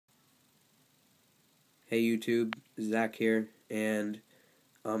Hey YouTube, Zach here, and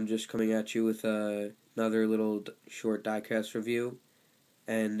I'm just coming at you with another little short diecast review,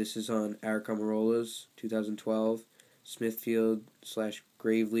 and this is on Aric Almirola's 2012 Smithfield /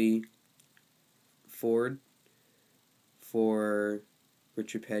 Gravely Ford for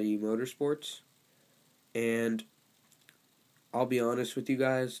Richard Petty Motorsports. And I'll be honest with you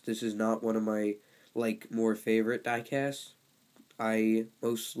guys, this is not one of my more favorite diecasts. I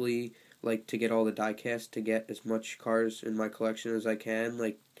mostly like to get all the diecast to get as much cars in my collection as I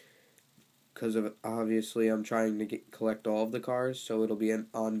can, because of obviously I'm trying to collect all of the cars, so it'll be an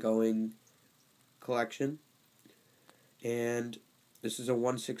ongoing collection. And this is a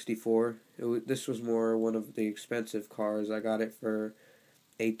 164. This was more one of the expensive cars. I got it for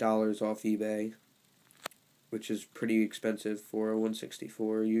 $8 off eBay, which is pretty expensive for a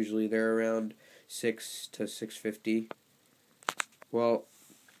 164. Usually they're around $6 to $6.50. Well,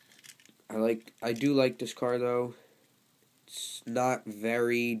 I do like this car though. It's not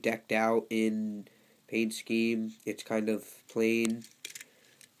very decked out in paint scheme. It's kind of plain.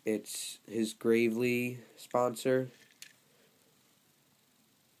 It's his Gravely sponsor.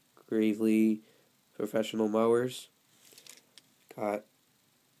 Gravely Professional Mowers. Got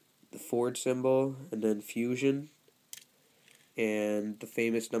the Ford symbol and then Fusion. And the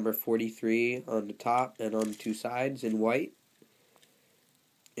famous number 43 on the top and on the two sides in white.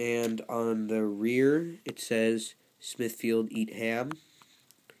 And on the rear it says Smithfield Eat Ham.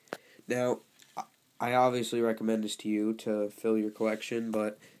 Now, I obviously recommend this to you to fill your collection,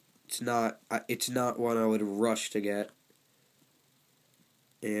 but it's not one I would rush to get.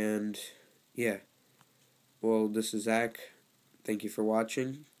 And yeah, well, this is Zach. Thank you for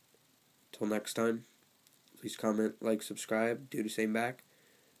watching. Till next time, please comment, like, subscribe, do the same back,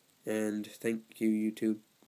 and thank you, YouTube.